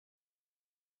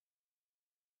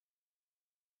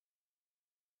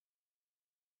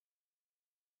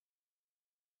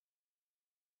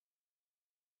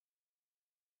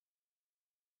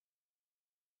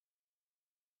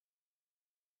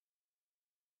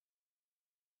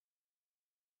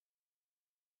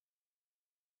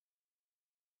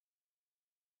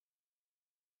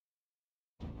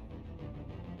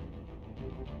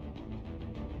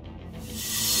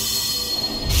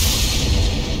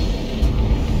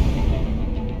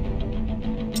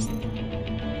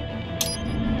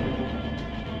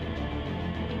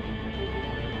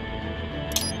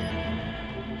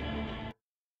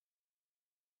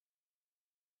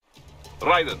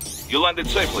Raiden, you landed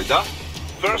safely, da?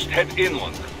 First, head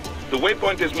inland. The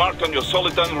waypoint is marked on your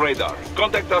Soliton radar.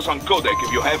 Contact us on codec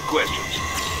if you have questions.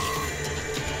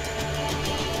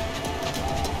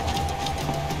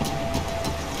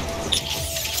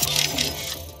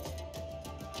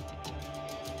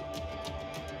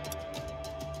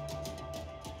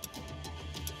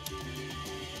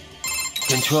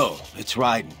 Control, it's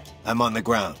Raiden. I'm on the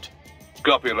ground.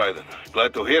 Copy, Raiden.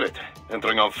 Glad to hear it.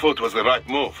 Entering on foot was the right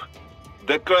move.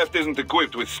 That craft isn't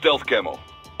equipped with stealth camo.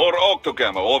 Or octo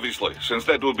camo, obviously, since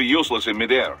that would be useless in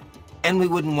midair. And we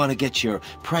wouldn't want to get your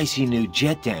pricey new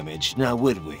jet damaged, now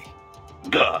would we?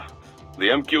 Duh. The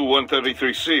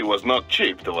MQ-133C was not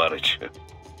cheap, Tovarich.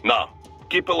 Now,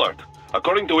 keep alert.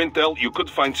 According to intel, you could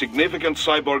find significant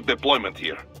cyborg deployment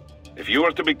here. If you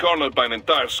were to be cornered by an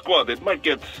entire squad, it might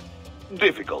get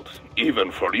difficult,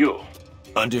 even for you.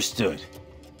 Understood.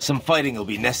 Some fighting will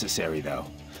be necessary, though.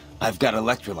 I've got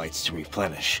electrolytes to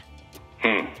replenish.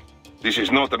 This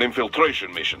is not an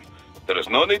infiltration mission. There is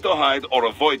no need to hide or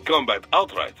avoid combat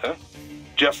outright, huh?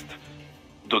 Just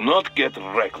do not get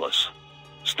reckless.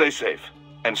 Stay safe,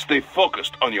 and stay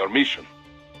focused on your mission.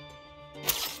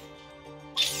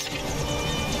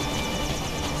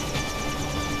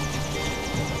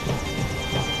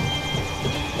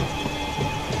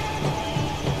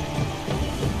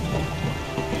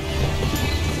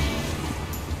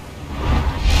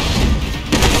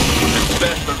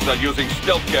 Bastards are using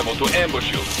stealth camo to ambush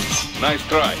you. Nice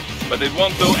try, but it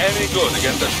won't do any good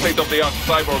against a state-of-the-art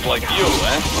cyborg like you,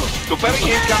 eh? To parry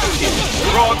incoming hits,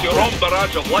 throw out your own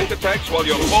barrage of light attacks while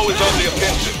your foe is on the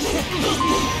offensive.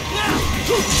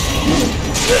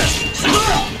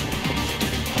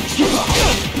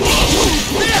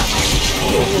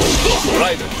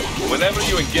 Raiden, whenever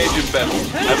you engage in battle,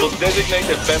 I will designate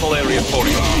a battle area for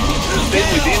you. Stay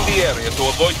within the area to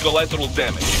avoid collateral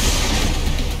damage.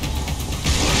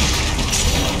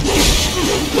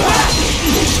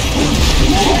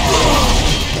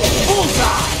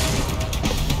 Bullseye!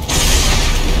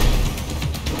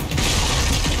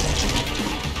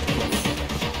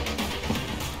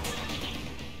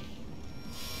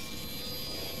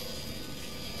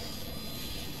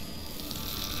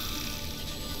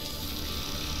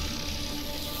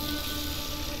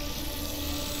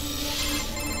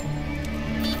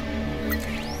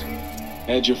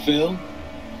 Had your fill?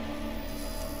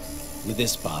 With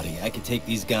this body, I could take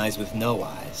these guys with no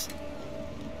eyes.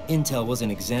 Intel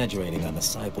wasn't exaggerating on the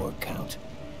cyborg count.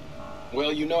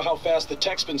 Well, you know how fast the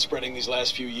tech's been spreading these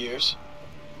last few years.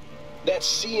 That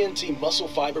CNT muscle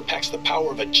fiber packs the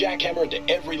power of a jackhammer into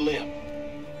every limb.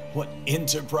 What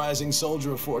enterprising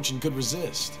soldier of fortune could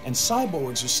resist? And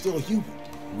cyborgs are still human.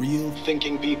 Real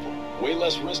thinking people. Way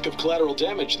less risk of collateral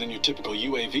damage than your typical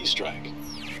UAV strike.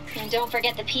 And don't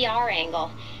forget the PR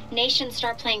angle. Nations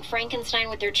start playing Frankenstein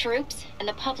with their troops, and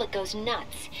the public goes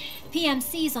nuts.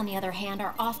 PMCs, on the other hand,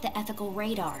 are off the ethical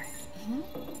radar.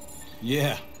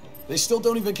 Yeah. They still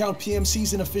don't even count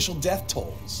PMCs in official death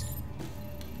tolls.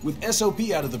 With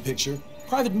SOP out of the picture,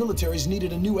 private militaries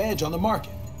needed a new edge on the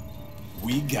market.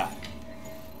 We got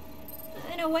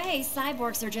it. In a way,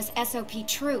 cyborgs are just SOP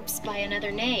troops by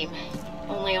another name.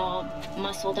 Only all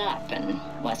muscled up and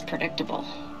less predictable.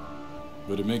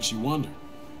 But it makes you wonder,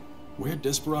 where'd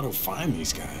Desperado find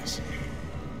these guys?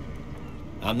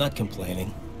 I'm not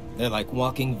complaining. They're like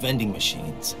walking vending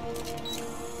machines.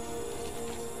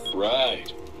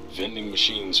 Right. Vending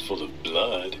machines full of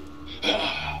blood.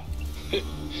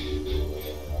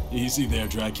 Easy there,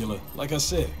 Dracula. Like I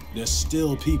said, they're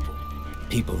still people.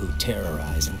 People who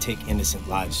terrorize and take innocent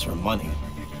lives for money.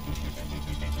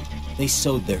 They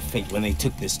sowed their fate when they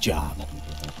took this job.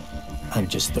 I'm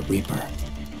just the Reaper.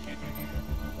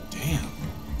 Damn.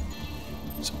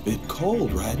 It's a bit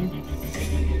cold, Raiden.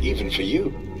 Even for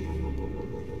you.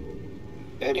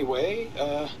 Anyway,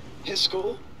 his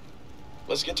school.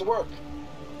 Let's get to work.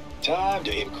 Time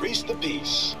to increase the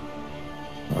peace.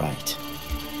 Right.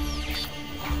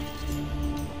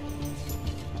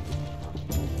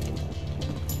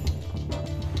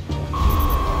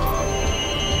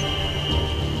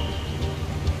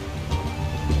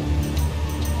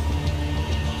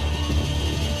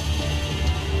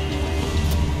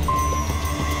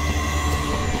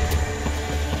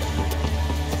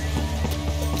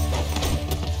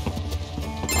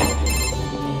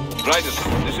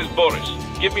 Raiden, this is Boris.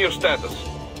 Give me your status.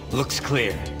 Looks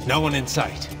clear. No one in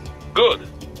sight. Good.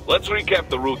 Let's recap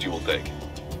the route you will take.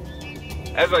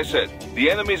 As I said, the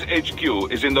enemy's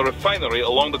HQ is in the refinery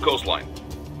along the coastline.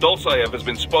 Dolsaev has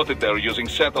been spotted there using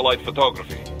satellite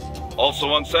photography. Also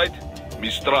on site,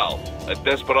 Mistral, a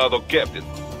Desperado captain.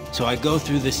 So I go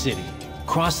through the city,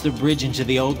 cross the bridge into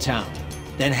the old town,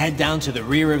 Then head down to the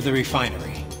rear of the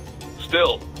refinery.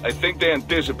 Still, I think they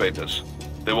anticipate us.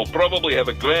 They will probably have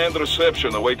a grand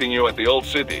reception awaiting you at the old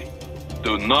city.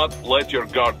 Do not let your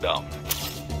guard down.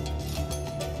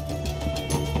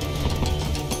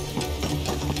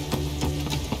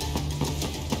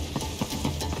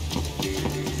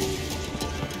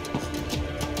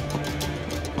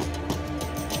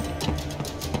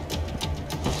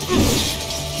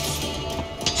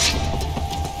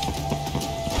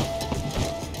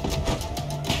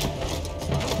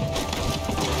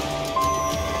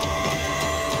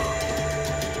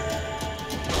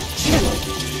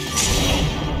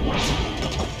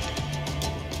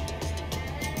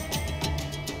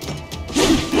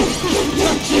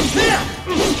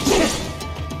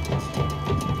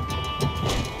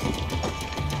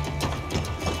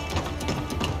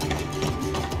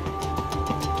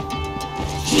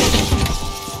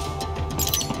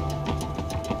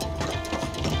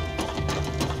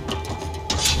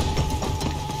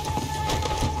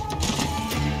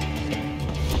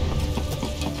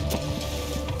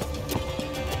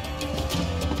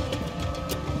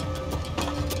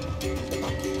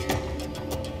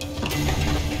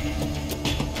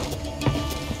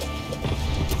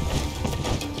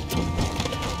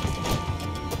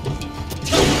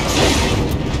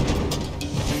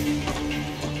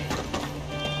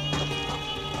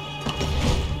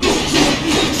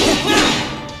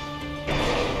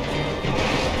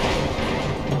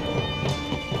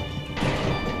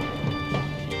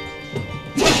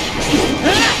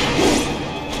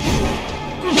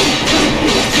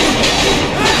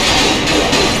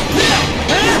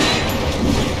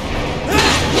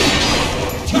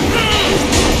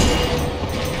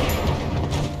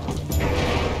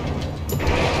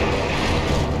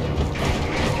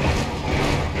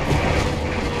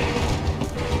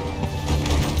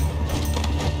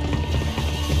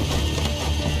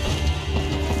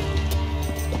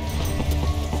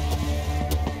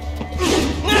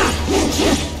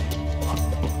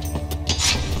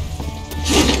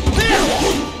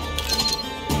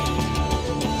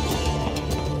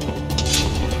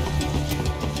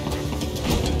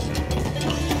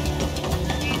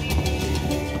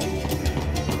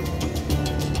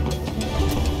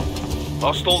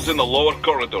 Hostiles in the lower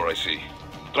corridor, I see.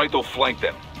 Try to flank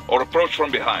them, or approach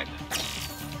from behind.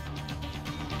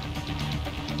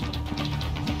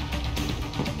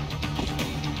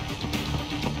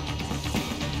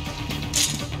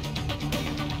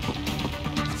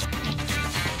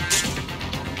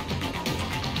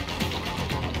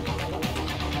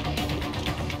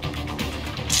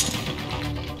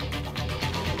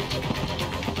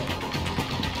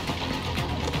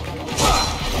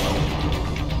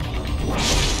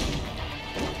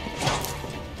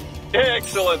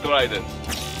 Excellent, Raiden.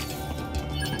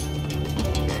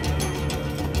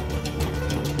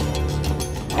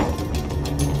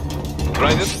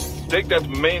 Raiden, take that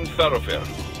main thoroughfare.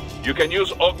 You can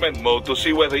use augment mode to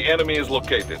see where the enemy is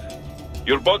located.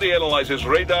 Your body analyzes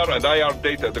radar and IR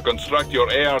data to construct your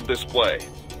AR display.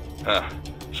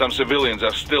 Some civilians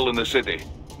are still in the city.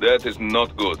 That is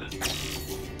not good.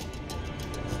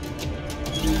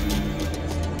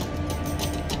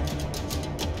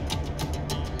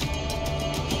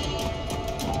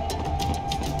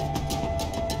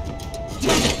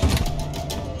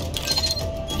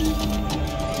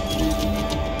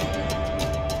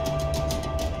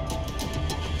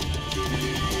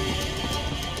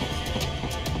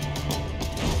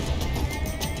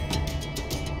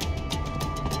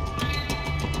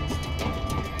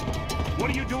 What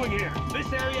are you doing here?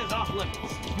 This area is off limits.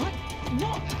 What?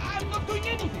 No, I'm not doing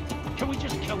anything. Can we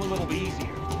just kill them? It'll be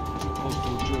easier. Supposed to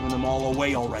have driven them all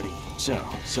away already. So,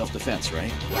 self-defense,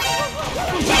 right?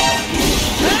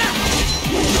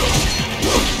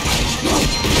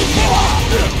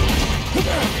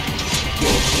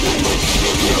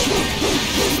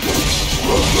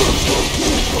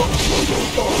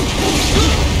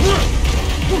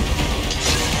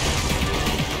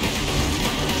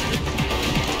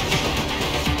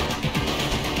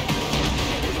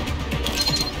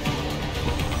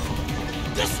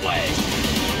 This way!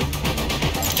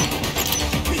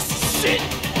 Piece of shit!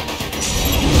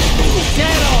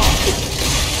 Get off!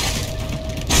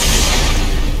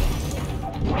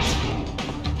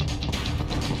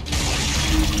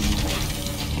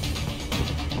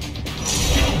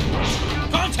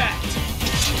 Contact!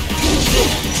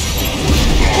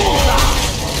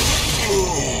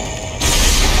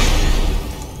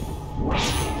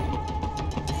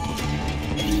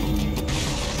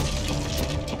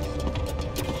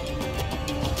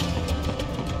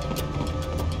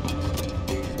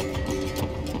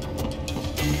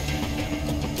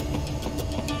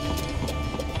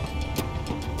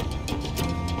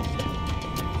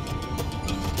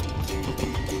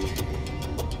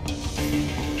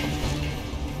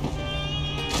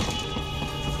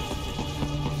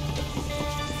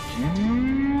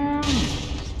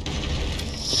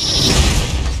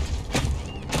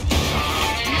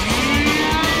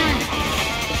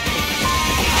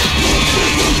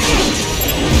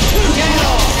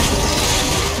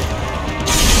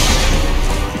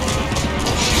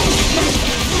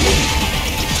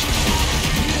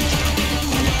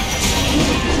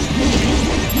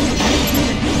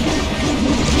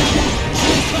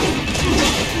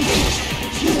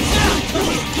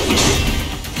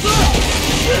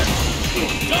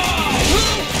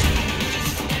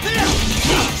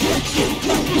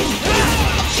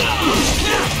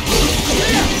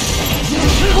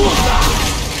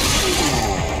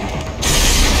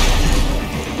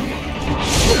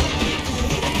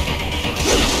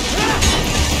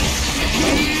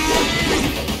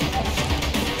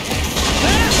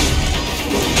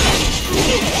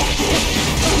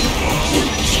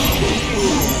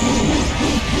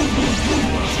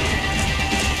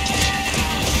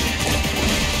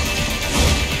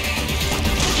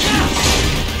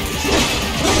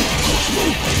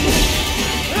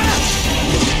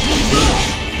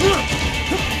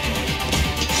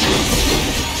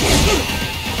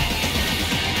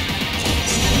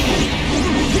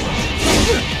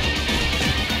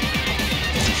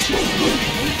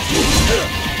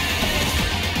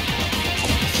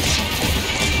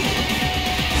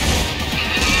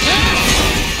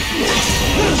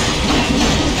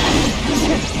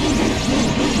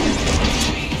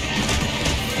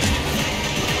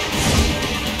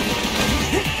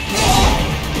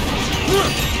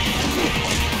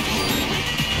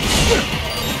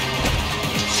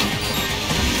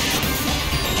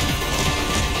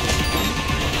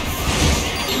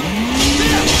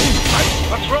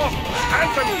 What's wrong?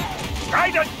 Anthony!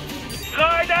 Raiden!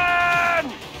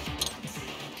 Raiden!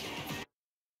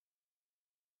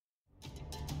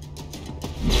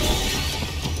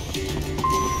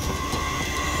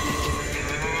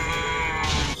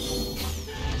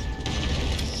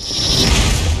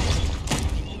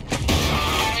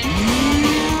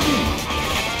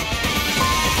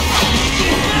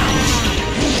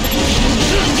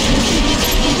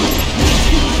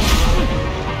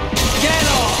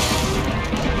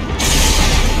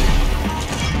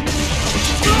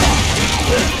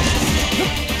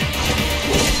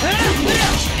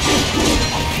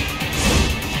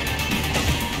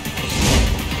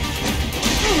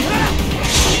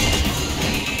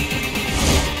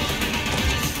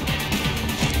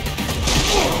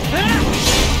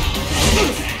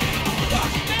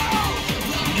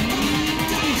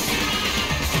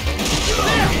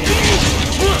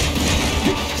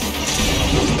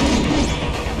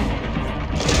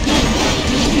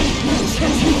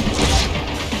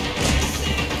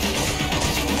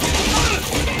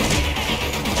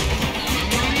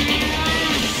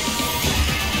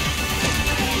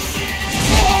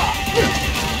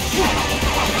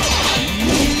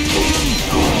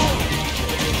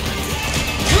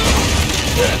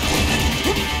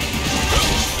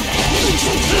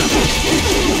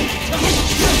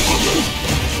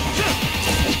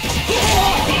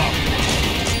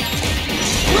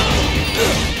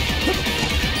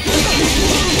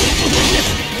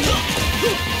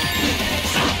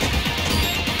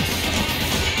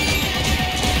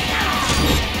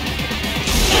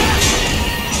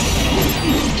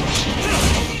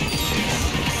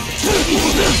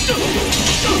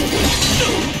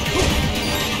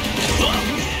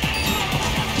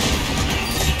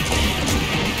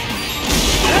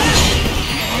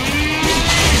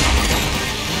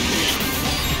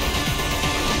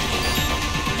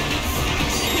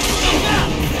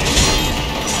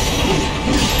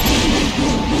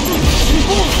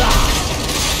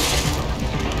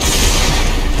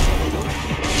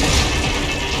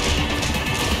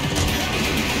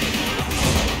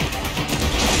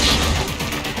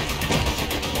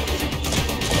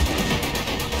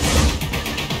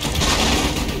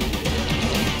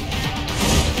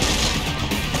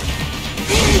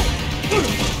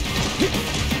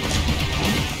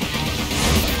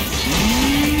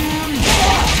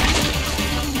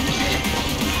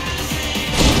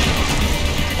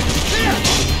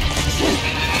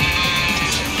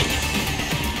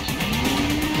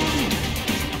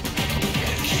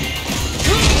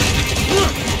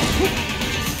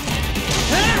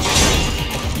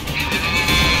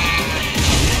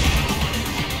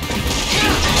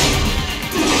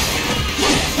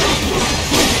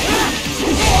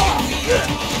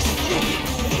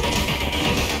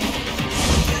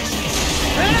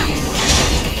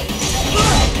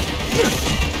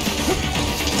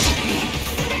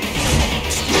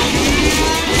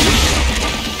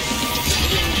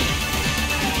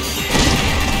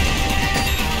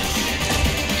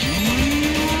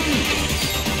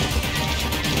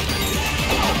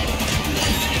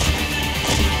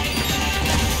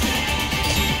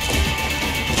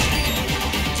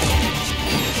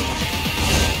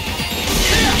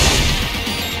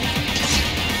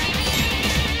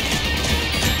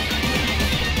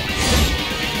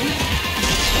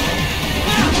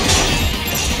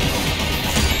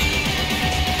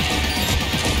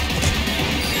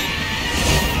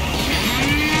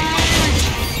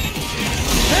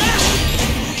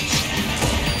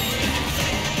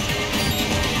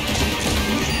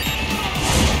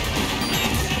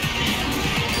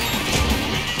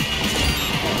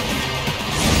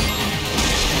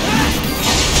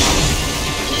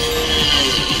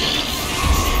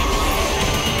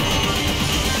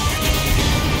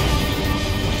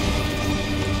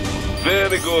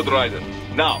 Very good,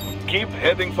 Raiden. Now, keep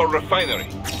heading for refinery.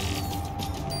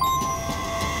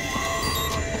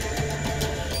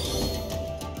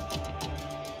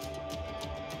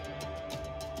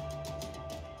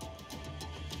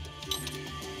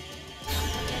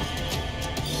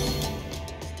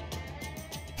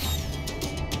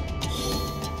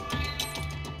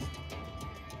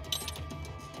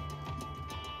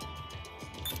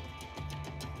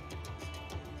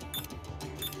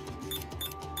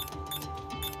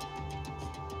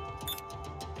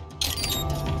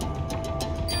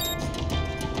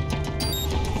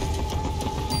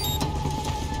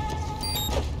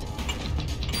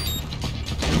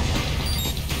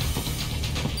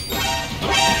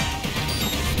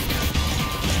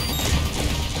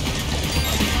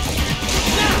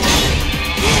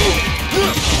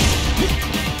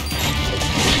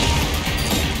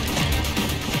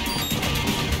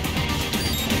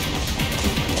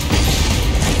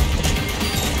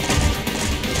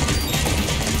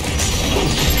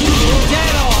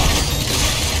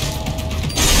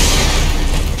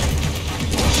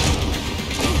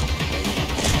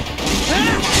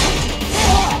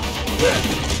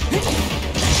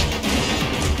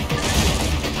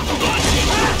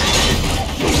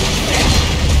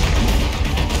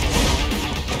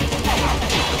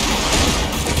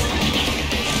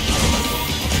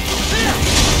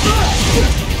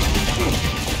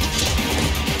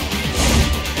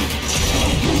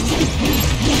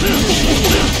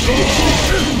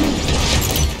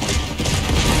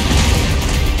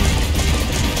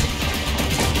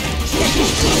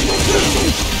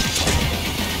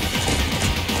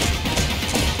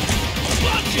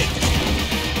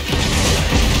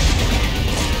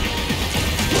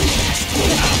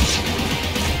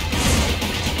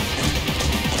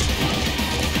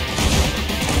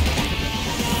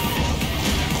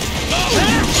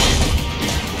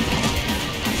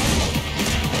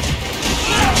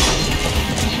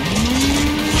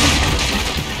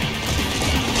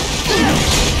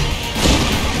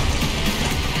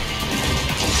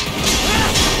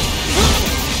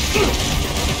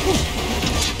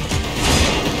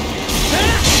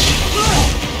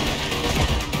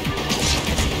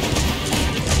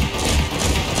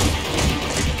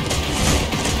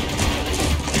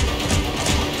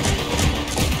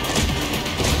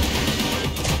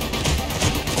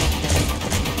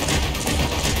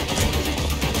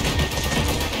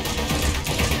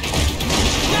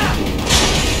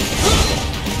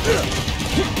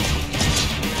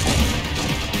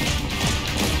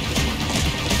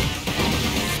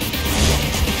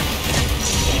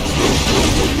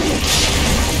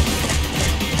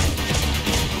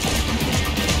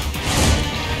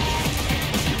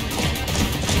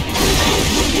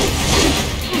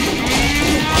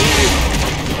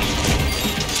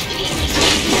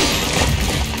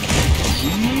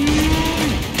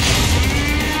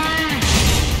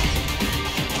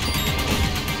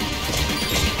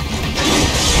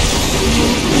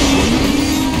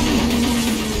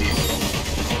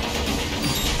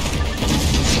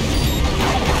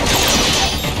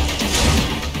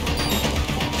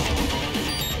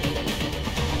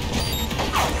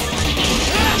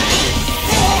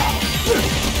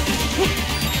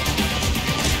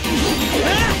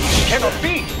 Cannot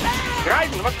be!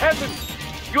 Raiden, what happened?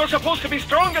 You're supposed to be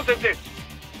stronger than this!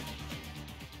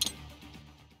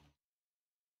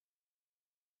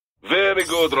 Very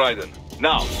good, Raiden.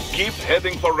 Now, keep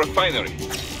heading for refinery.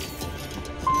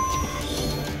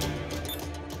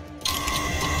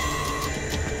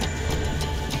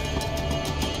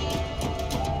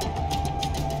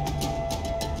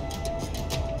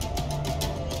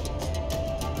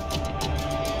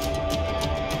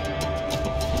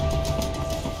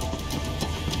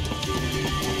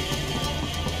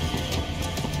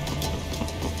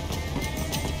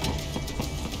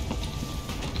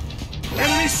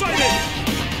 Enemy sighted!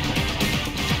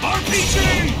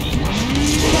 RPG!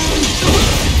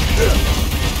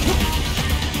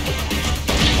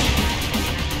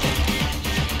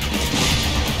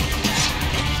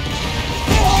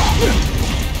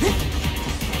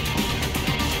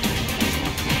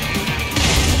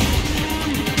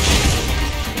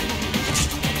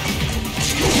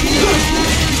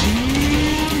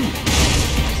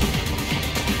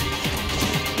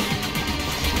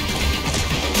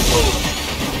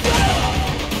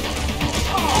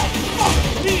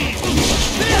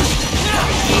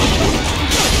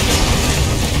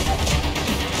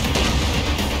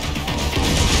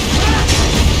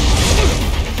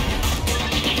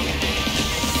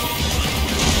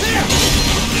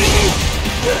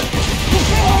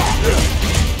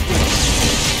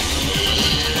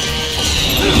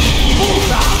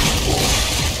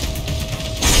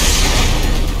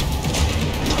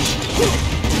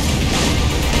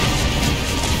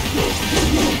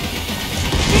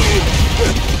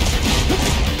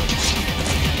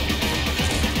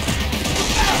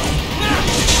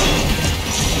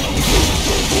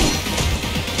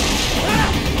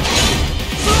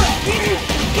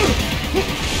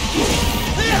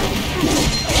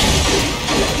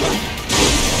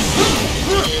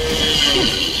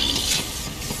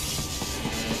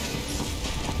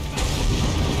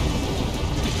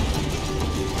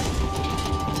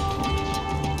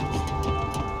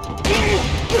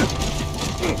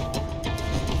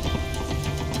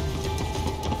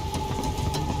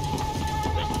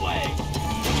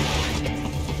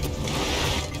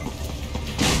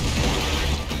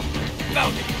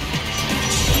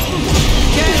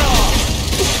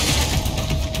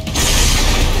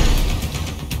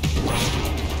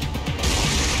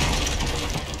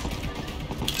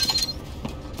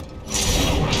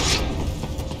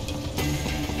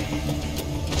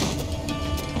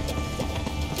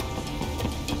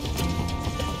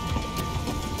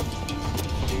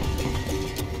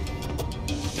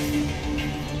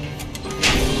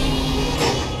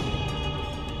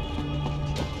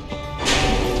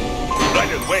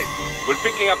 wait. We're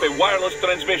picking up a wireless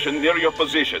transmission near your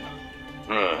position.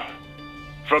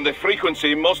 From the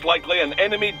frequency, most likely an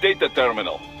enemy data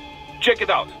terminal. Check it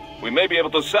out. We may be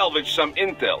able to salvage some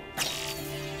intel.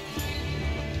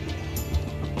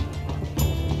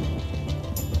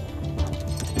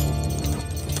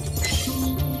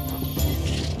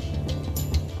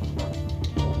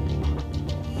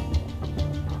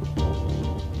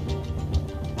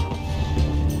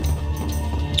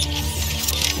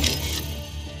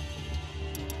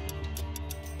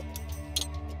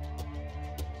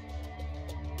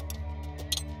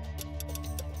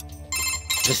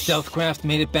 The stealth craft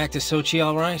made it back to Sochi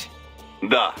all right?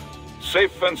 Da.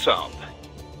 Safe and sound.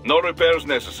 No repairs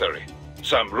necessary.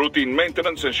 Some routine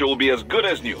maintenance and she will be as good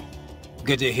as new.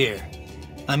 Good to hear.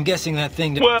 I'm guessing that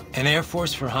thing... Well, an Air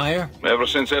Force for hire? Ever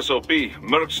since SOP,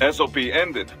 Merc's SOP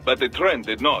ended, but the trend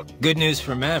did not. Good news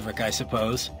for Maverick, I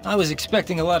suppose. I was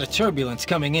expecting a lot of turbulence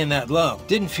coming in that low.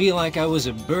 Didn't feel like I was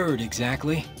a bird,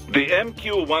 exactly. The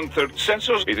MQ-130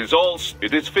 sensors,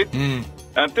 it is fit.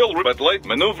 Until but late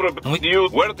maneuver you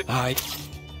where the... Hi.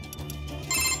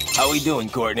 How we doing,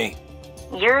 Courtney?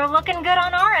 You're looking good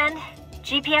on our end.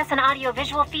 GPS and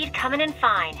audio-visual feed coming in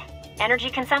fine. Energy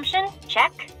consumption?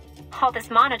 Check. All this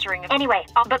monitoring. Anyway,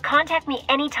 but contact me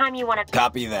anytime you want to...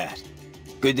 Copy that.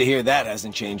 Good to hear that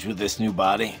hasn't changed with this new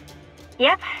body.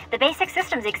 Yep, the basic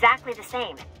system's exactly the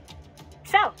same.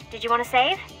 So, did you want to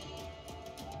save?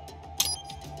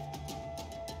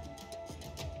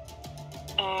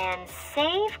 And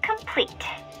save complete.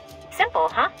 Simple,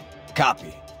 huh?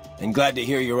 Copy. And glad to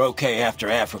hear you're okay after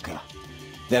Africa.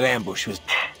 That ambush was...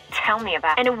 Tell me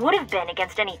about it. And it would have been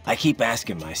against any... I keep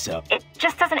asking myself. It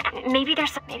just doesn't... Maybe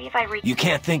there's some... Maybe if I read... You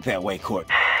can't think that way, Court.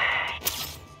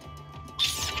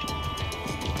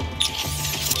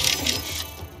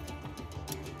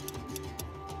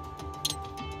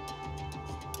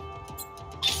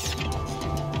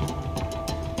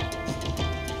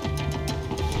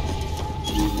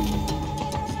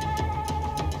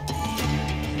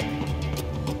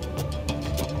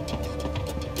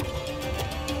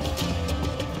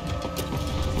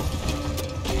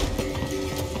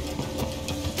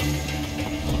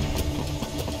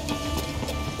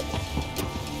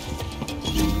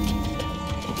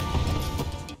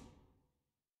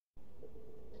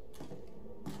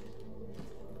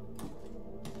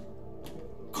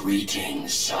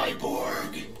 Greetings,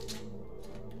 cyborg.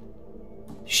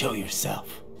 Show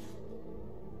yourself.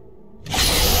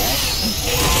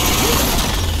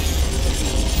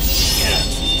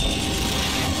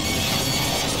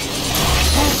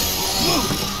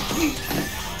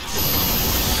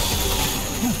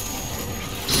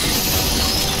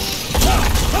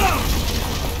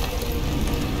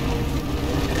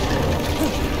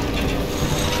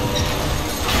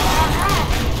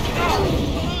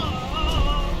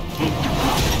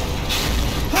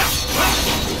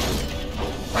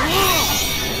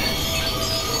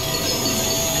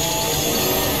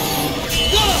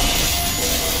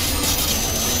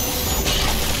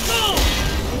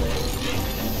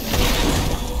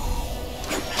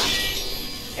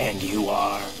 And you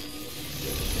are?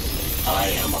 I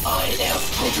am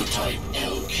IF Prototype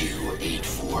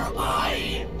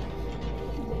LQ-84I.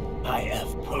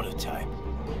 IF Prototype.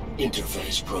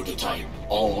 Interface Prototype.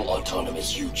 All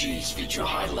autonomous UGs feature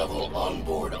high-level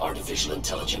onboard artificial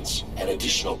intelligence. An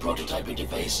additional prototype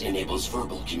interface enables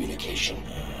verbal communication.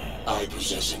 I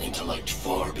possess an intellect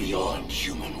far beyond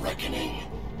human reckoning.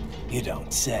 You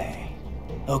don't say.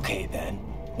 Okay then,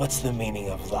 what's the meaning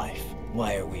of life?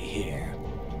 Why are we here?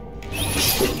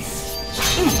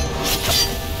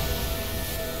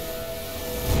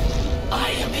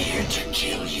 I am here to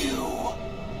kill you.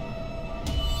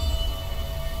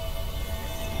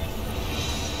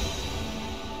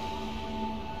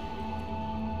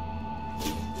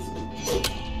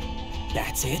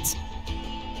 That's it?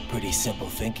 Pretty simple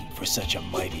thinking for such a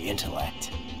mighty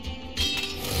intellect.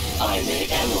 I may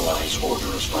analyze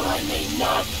orders, but I may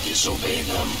not disobey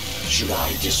them. Should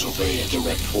I disobey a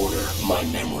direct order, my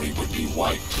memory would be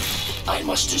wiped. I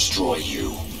must destroy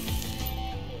you.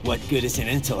 What good is an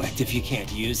intellect if you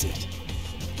can't use it?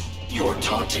 Your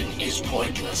taunting is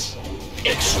pointless.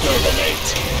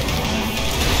 Exterminate!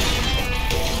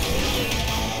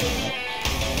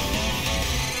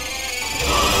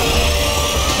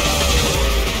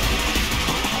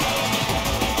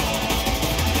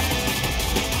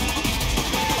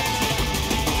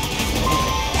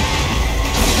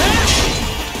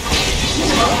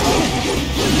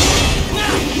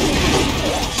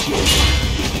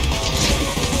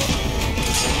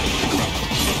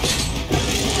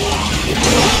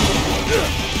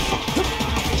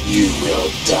 You will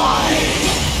die.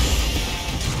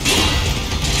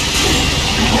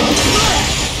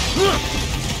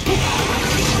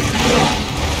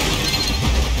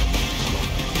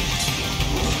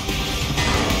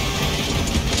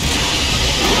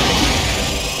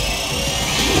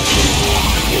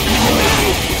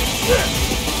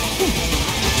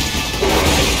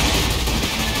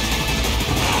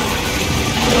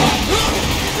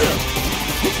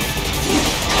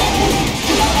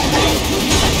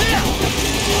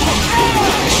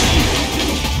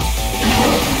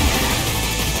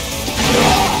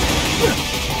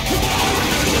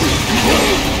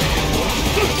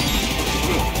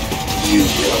 You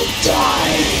will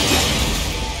die.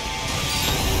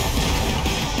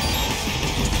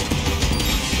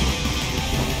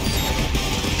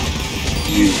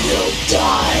 You will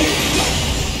die.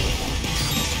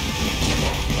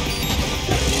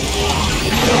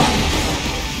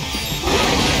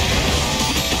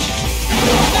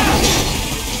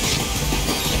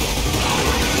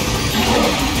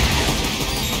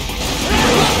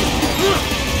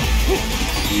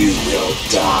 You will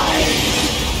die.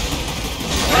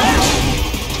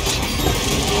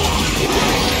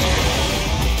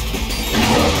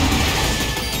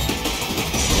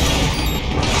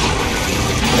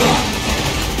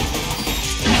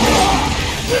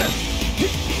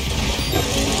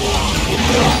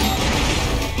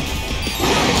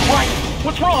 Raiden,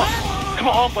 what's wrong? Come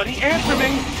on, buddy, answer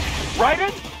me.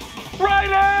 Raiden?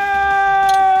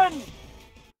 Raiden!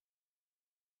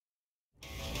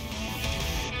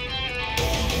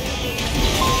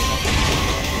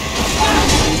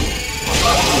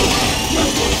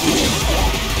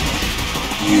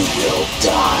 You will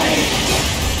die.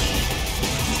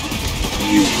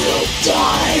 You will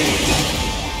die.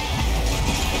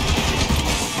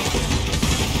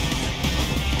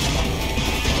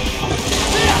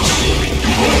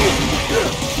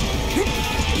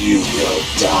 You will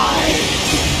die.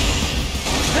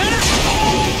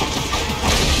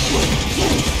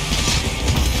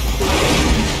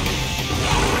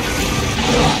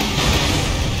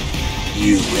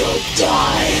 You will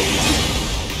die.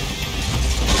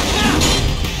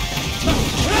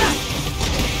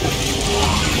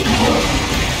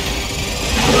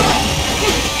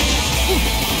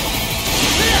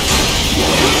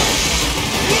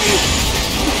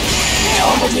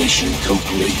 Elimination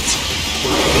complete.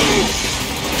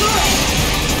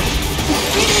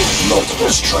 Multiple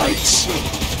strikes.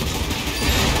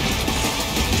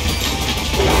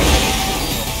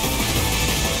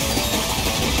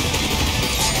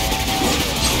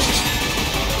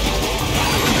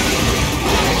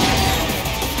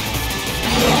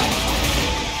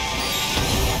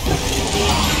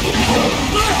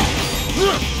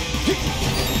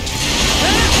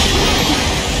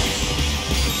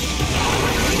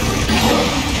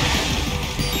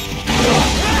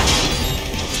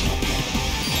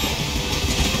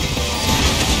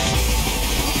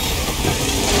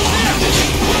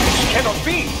 Cannot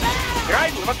be!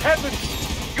 Raiden, what happened?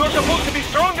 You're supposed to be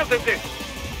stronger than this!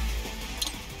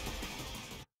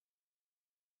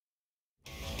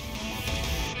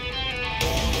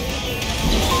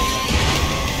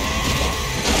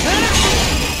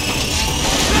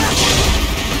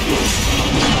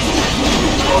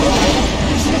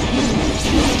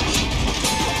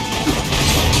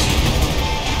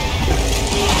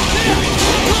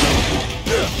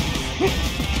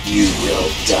 You will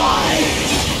die.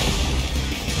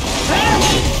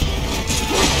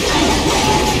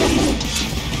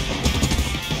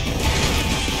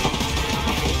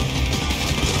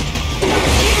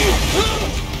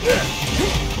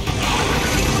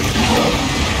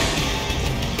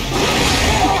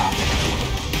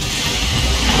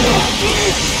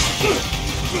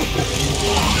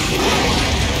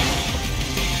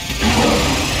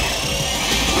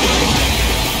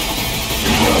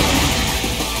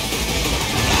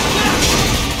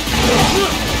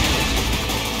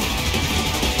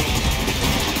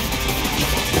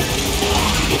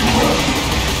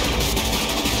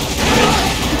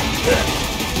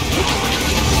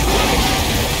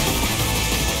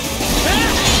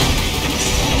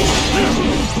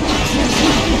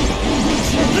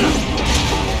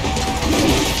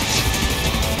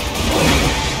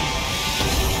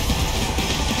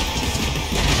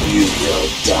 You will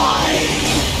die.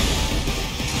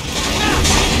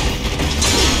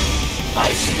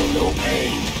 I feel no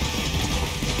pain.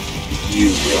 You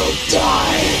will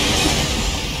die.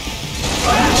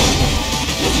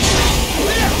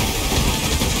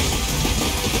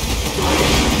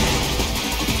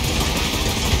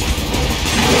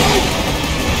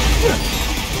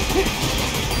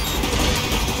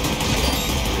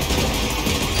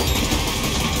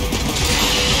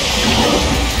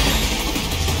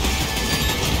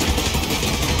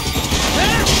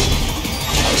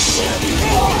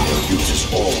 Uses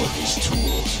all of his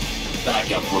tools.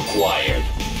 Backup required.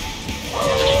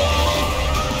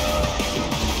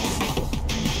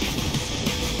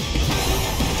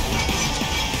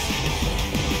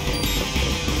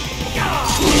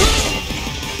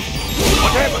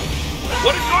 What happened?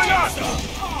 What is going on?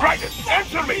 Raiden,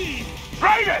 answer me!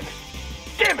 Raiden!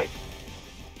 Damn it!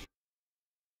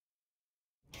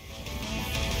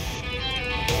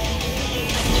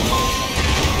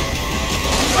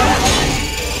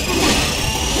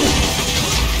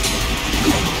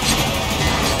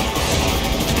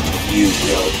 You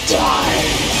will die.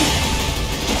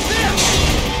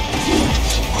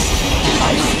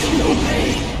 I feel no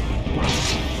pain.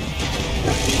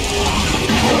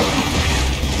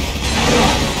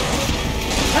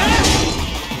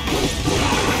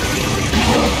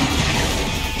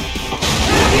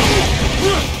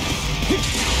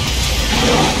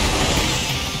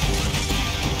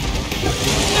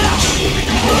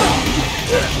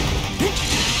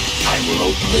 I will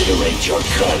obliterate your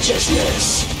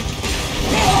consciousness.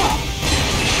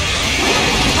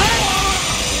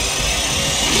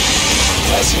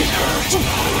 Does it hurt?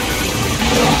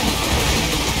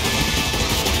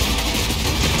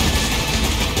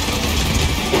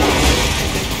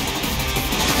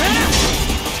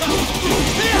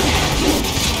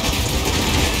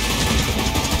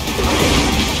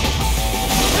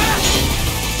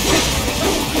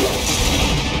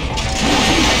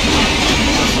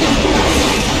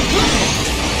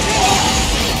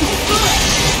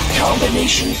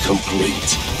 Combination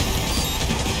complete.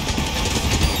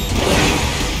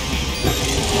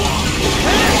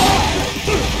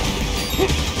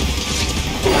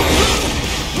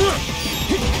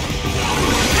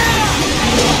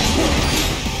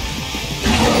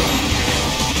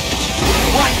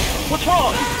 What? What's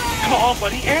wrong? Come on,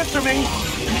 buddy, answer me.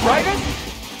 Raiden?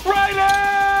 Raiden!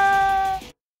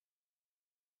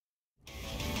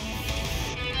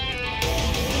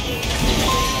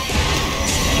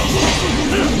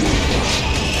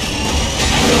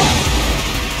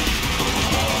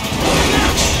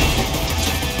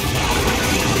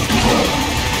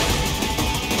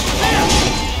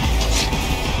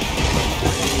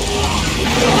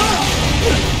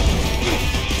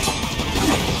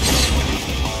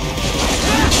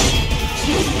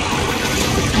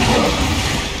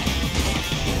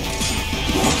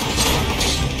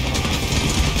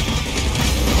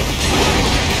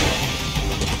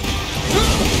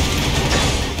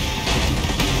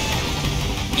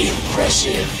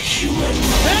 Impressive, human.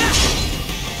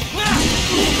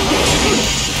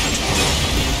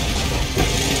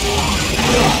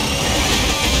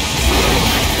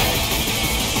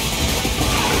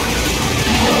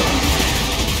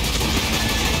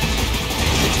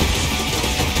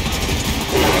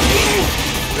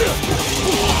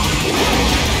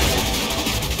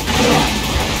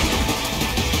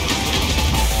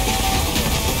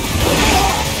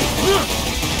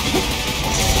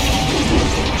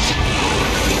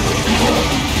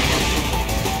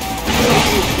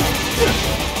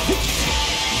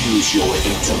 Use your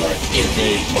intellect,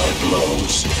 evade my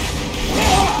blows.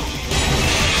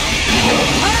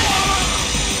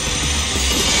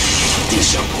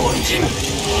 Disappointing.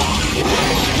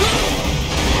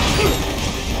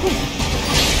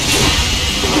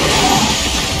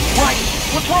 Right,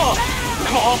 what's wrong?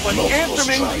 Come on, buddy, Multiple answer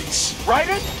me. strikes.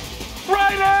 Raiden?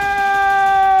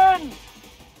 Raiden!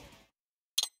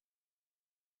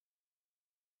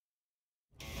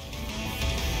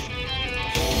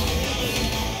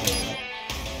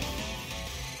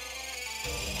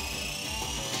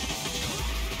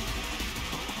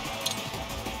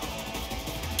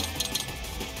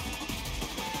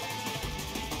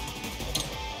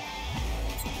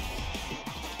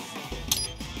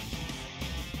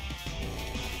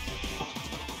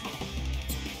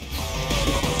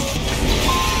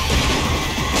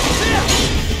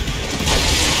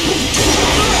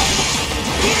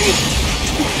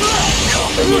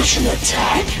 Combination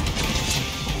attack.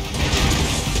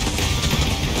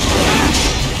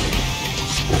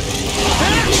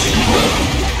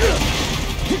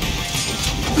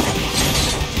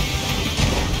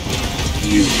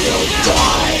 You will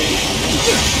die.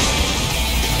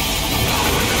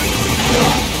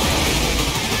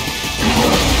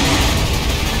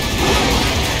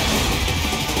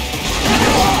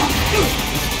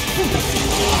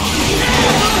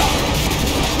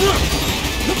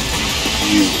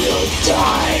 You will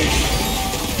die.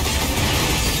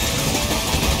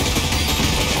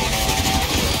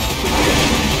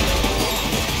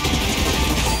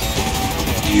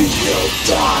 You will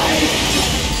die.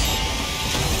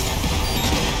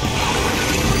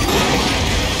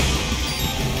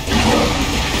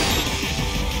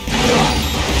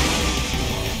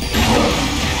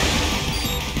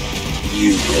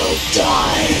 You will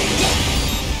die.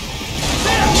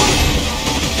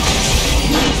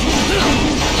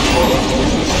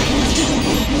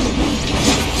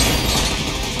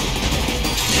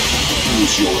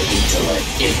 Use your intellect,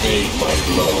 evade my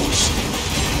blows.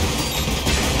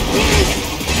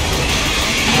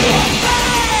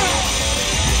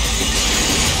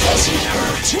 Does it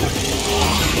hurt?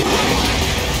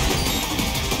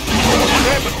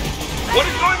 What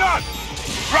is going on?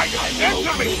 Raiden!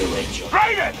 me!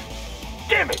 Raiden!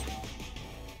 Damn it!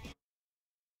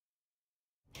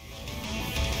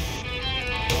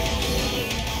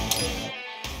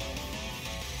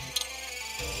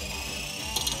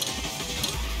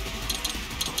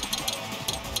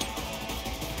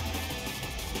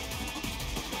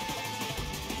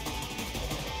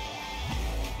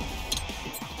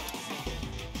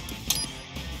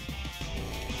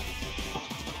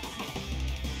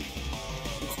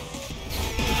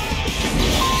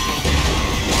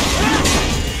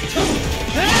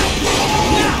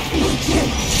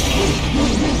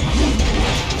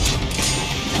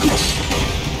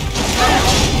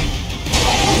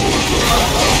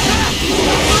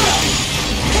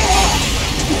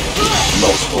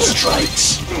 Multiple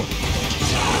strikes.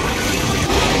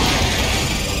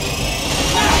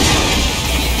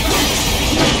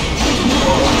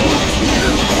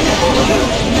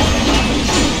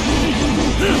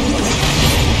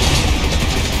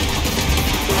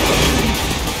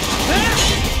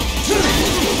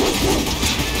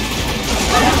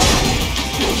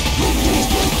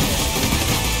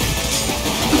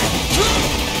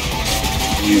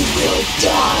 You will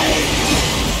die.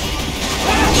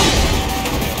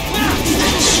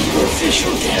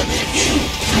 Superficial damage.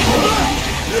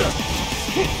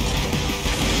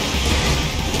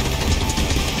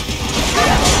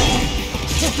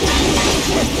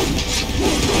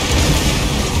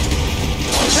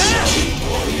 The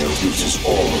warrior uses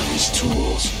all of his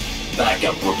tools.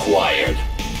 Backup required.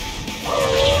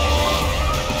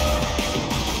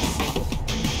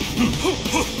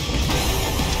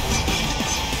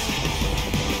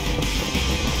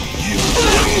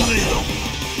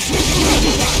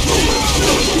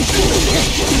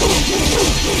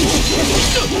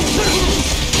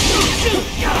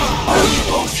 Are you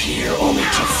both here only to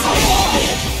fight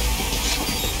dead?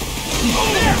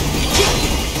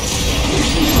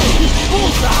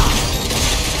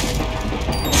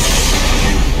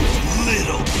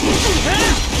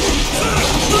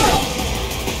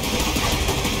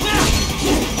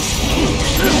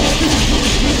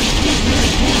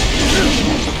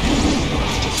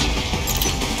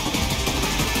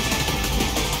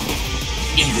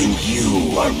 Even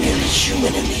you are merely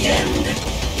human in the end.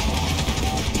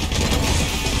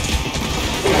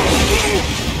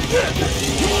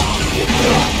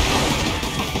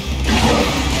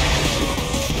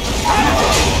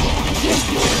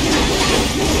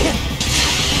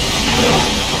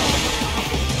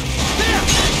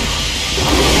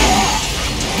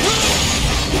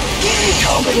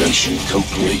 Combination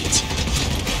complete.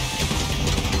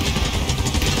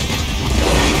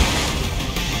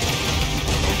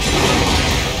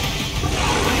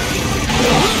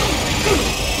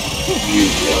 You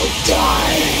will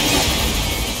die.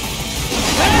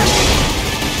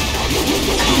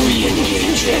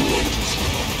 Re-engaging.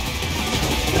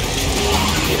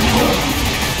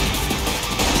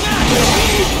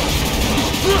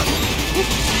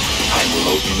 I will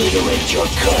obliterate your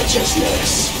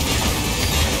consciousness.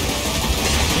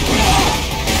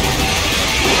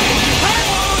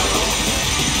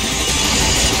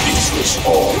 Is this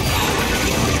all?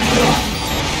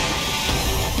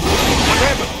 What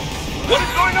happened? What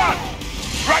is going on?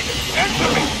 Raiden, answer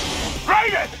me!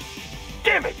 Raiden!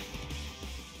 Damn it!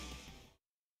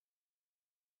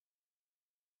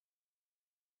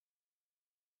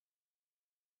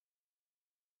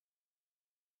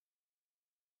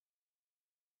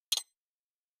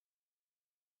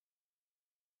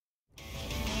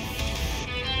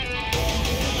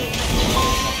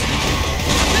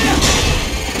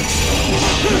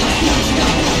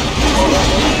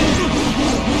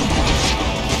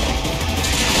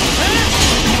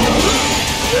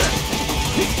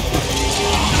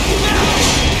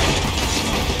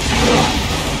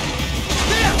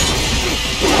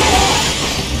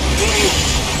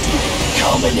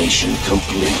 Combination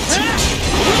complete.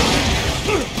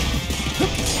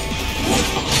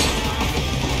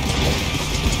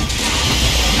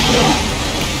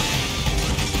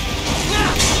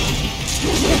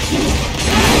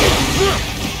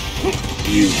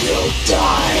 You will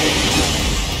die.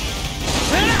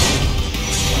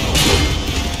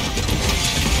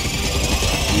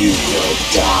 You will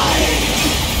die.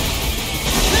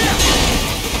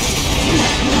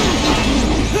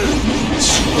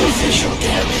 Superficial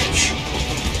damage.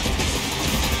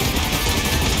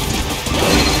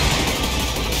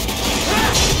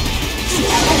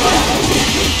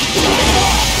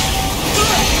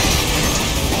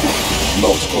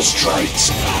 Multiple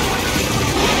strikes.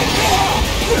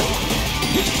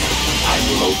 I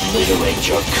will obliterate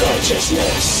your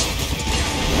consciousness.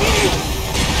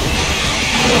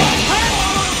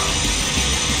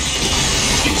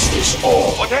 this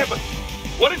all? What happened?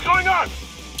 What is going on?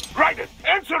 Raiden,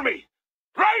 answer me!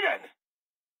 Raiden!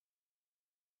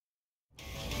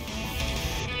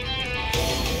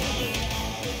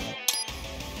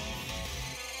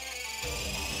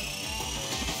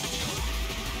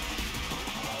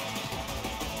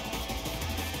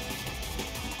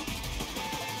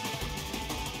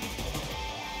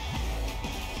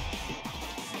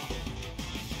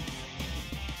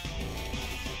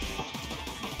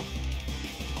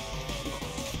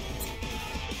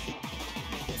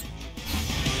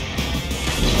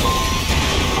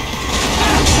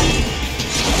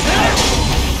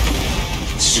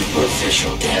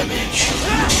 Superficial damage.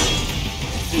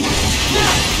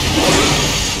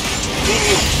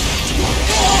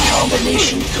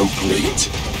 Combination complete.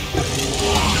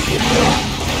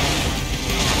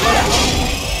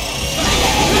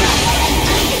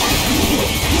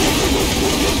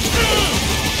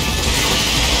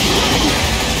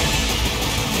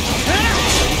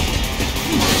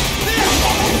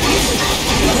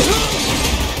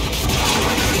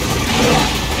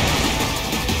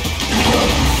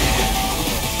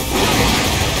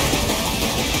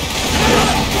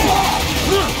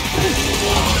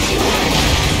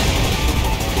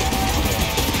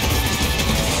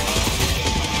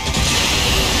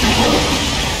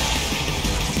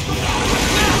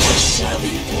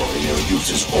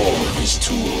 Uses all of his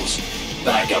tools.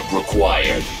 Backup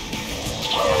required.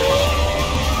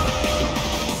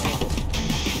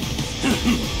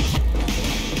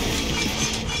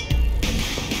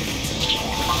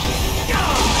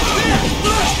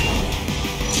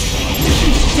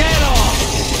 Get off!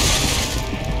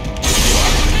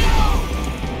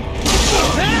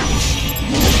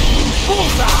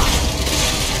 Bullseye!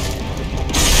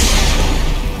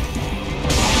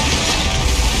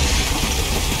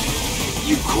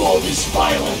 You call this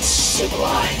violence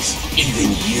civilized?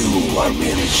 Even you are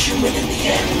merely human in the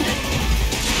end.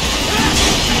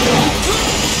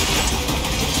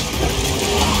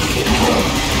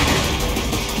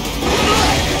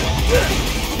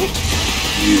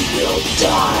 You will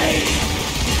die.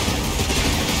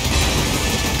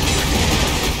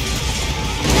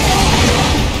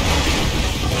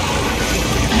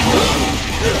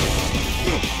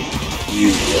 You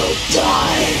will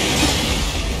die.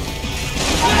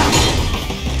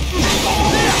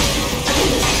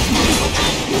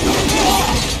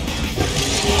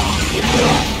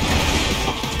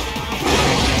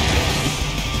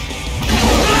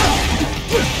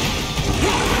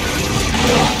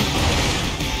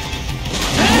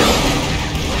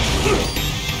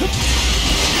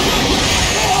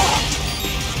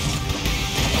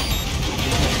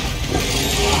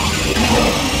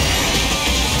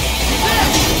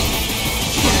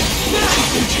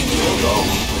 Continue alone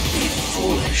would be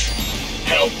foolish.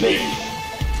 Help me!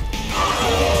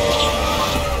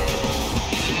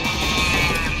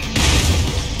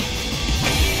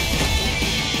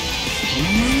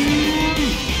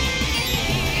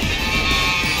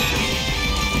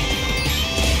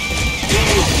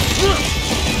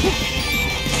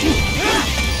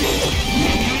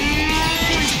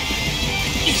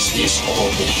 Is this all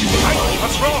the human mind?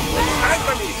 What's wrong?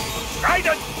 Answer me!